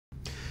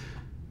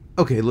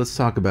Okay, let's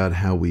talk about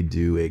how we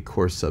do a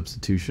course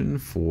substitution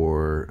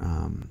for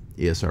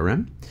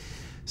ESRM.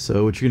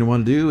 So what you're going to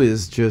want to do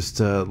is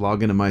just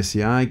log into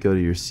myCI, go to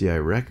your CI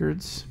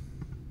records,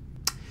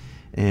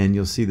 and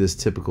you'll see this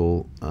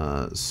typical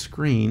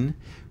screen.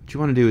 What you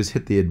want to do is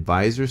hit the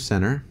Advisor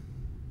Center,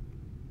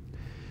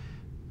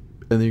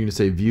 and then you're going to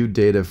say View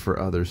Data for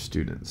Other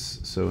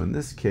Students. So in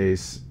this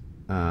case,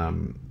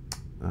 I'm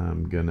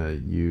going to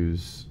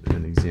use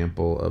an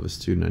example of a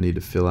student I need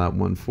to fill out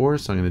one for.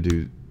 So I'm going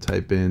to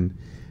type in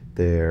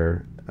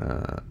their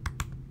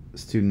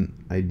student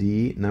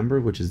ID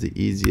number, which is the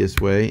easiest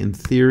way. In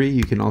theory,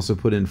 you can also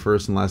put in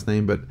first and last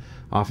name, but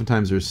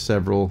oftentimes there's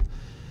several.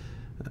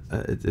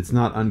 It's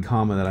not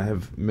uncommon that I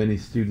have many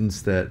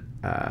students that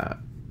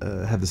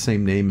have the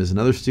same name as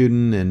another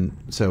student, and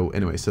so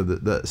anyway, so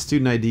the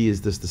student ID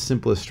is just the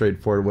simplest,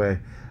 straightforward way.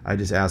 I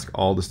just ask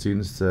all the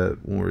students to,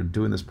 when we're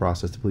doing this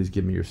process, to please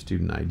give me your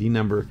student ID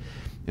number,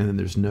 and then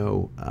there's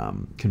no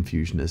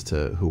confusion as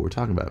to who we're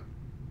talking about.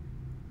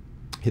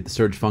 Hit the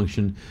search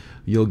function,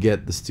 you'll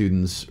get the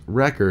student's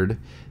record.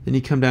 Then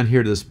you come down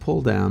here to this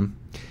pull down,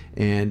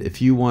 and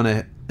if you want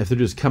to, if they're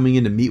just coming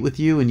in to meet with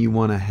you and you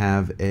want to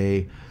have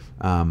a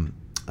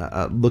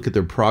look at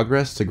their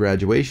progress to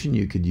graduation,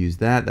 you could use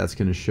that. That's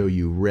going to show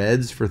you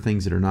reds for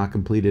things that are not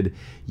completed,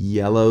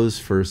 yellows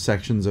for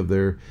sections of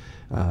their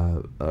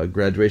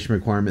graduation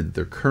requirement that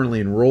they're currently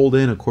enrolled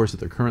in, a course that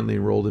they're currently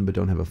enrolled in but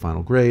don't have a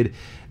final grade,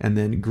 and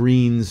then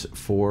greens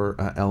for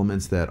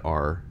elements that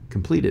are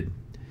completed.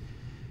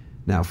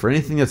 Now, for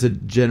anything that's a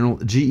general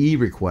GE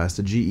request,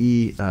 a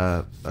GE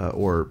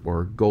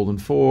or Golden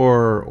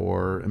 4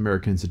 or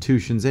American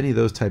institutions, any of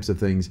those types of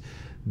things,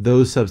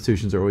 those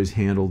substitutions are always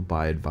handled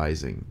by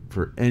advising.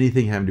 For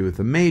anything having to do with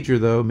a major,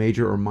 though,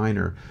 major or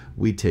minor,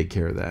 we take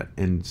care of that.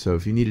 And so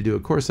if you need to do a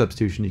course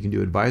substitution, you can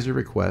do advisor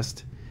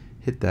request,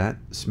 hit that,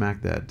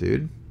 smack that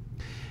dude,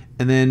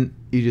 and then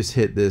you just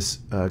hit this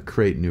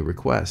create new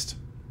request.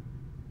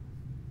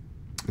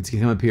 It's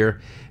going to come up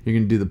here. You're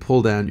going to do the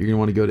pull down. You're going to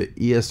want to go to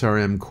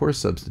ESRM course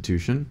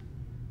substitution.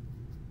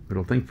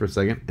 It'll think for a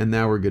second, and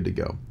now we're good to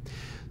go.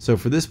 So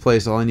for this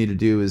place, all I need to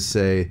do is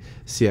say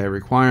CI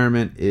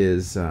requirement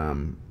is,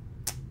 let's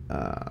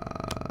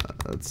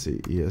see,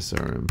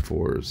 ESRM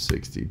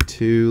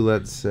 462,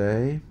 let's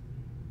say.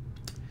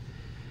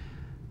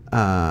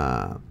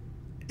 And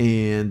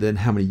then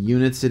how many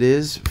units it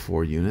is,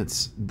 4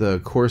 units. The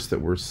course that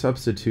we're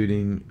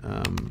substituting,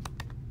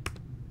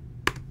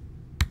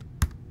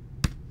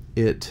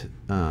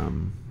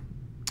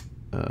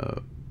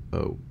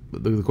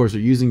 the course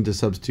they're using to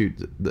substitute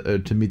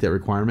to meet that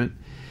requirement,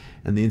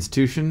 and the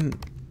institution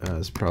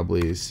is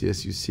probably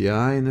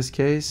CSUCI in this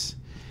case,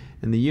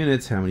 and the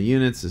units, how many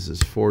units? This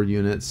is 4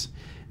 units,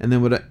 and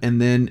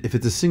then if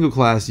it's a single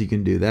class, you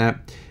can do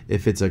that.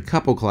 If it's a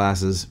couple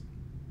classes,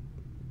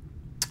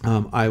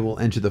 I will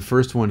enter the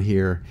first one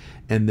here,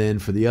 and then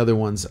for the other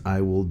ones,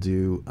 I will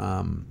do.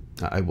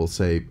 I will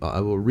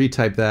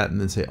retype that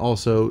and then say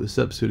also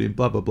substituting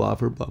blah blah blah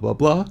for blah blah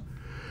blah.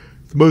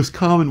 The most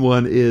common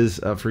one is,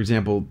 for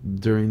example,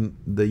 during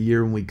the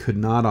year when we could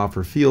not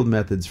offer field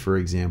methods, for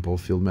example,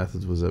 field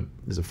methods is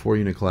a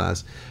 4-unit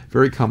class,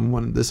 very common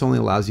one. This only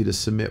allows you to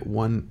submit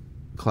one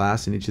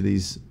class in each of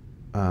these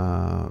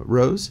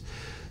rows.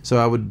 So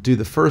I would do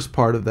the first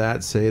part of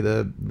that, say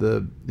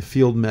the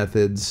field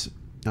methods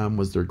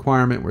was the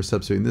requirement. We're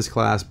substituting this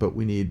class, but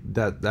we need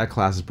that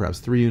class is perhaps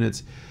 3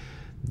 units.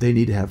 They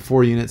need to have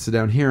 4 units. So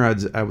down here,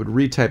 I would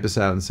retype this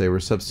out and say we're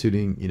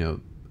substituting,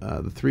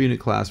 the 3-unit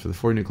class for the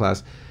 4-unit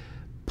class,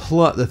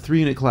 plus the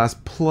 3-unit class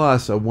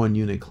plus a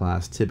 1-unit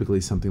class,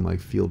 typically something like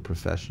field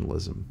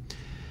professionalism.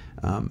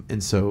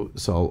 And so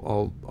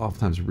I'll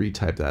oftentimes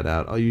retype that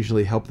out. I'll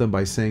usually help them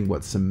by saying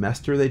what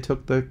semester they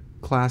took the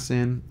class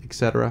in,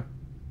 etc.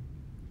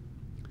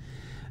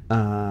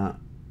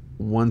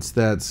 Once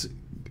that's,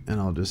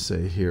 and I'll just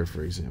say here,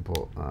 for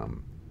example,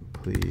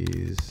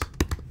 please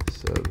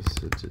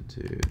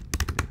substitute.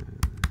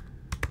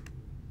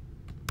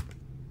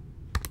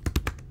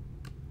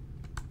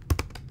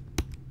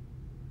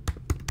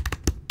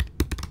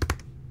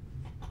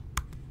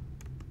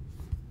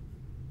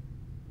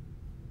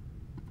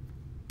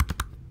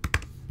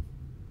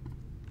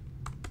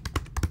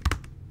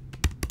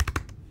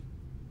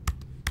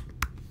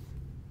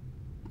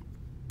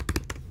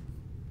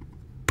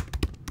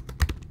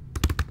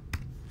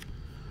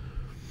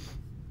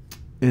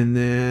 And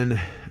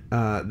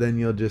then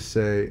you'll just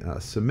say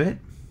submit,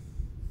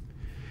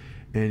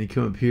 and you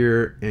come up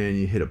here and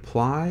you hit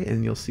apply,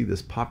 and you'll see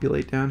this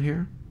populate down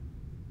here,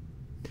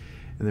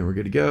 and then we're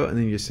good to go. And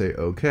then you just say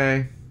okay,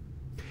 and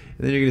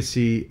then you're going to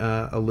see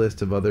a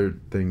list of other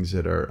things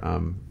that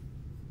are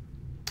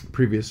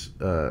previous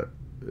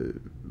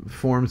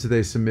forms that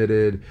they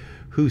submitted,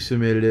 who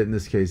submitted it. In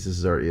this case, this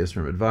is our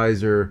ESRM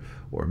advisor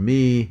or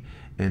me,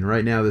 and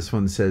right now this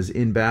one says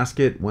in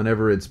basket.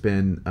 Whenever it's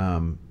been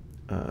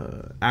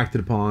acted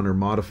upon or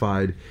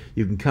modified,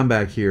 you can come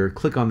back here,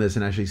 click on this,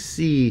 and actually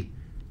see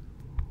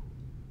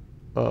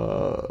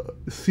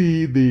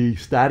see the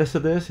status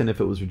of this, and if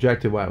it was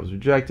rejected, why it was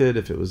rejected,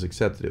 if it was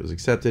accepted, it was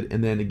accepted,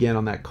 and then again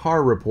on that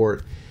CAR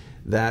report,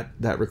 that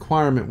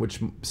requirement,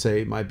 which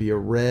say might be a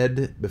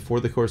red before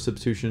the course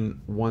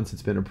substitution, once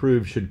it's been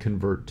approved, should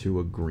convert to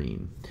a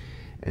green.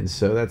 And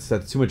so that's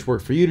too much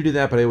work for you to do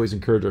that, but I always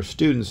encourage our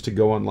students to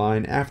go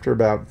online after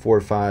about 4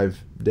 or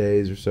 5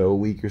 days or so, a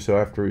week or so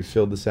after we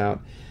filled this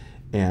out,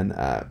 and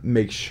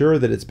make sure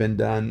that it's been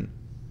done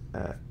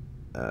at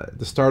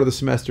the start of the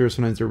semester.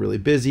 Sometimes they're really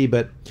busy,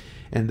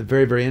 and the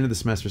very, very end of the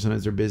semester,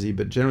 sometimes they're busy,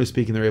 but generally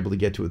speaking, they're able to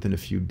get to it within a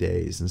few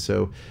days. And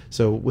so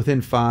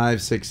within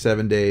 5, 6,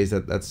 7 days,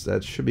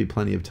 that should be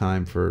plenty of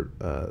time for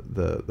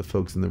the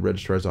folks in the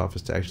registrar's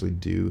office to actually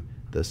do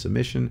the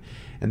submission.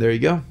 And there you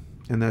go.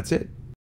 And that's it.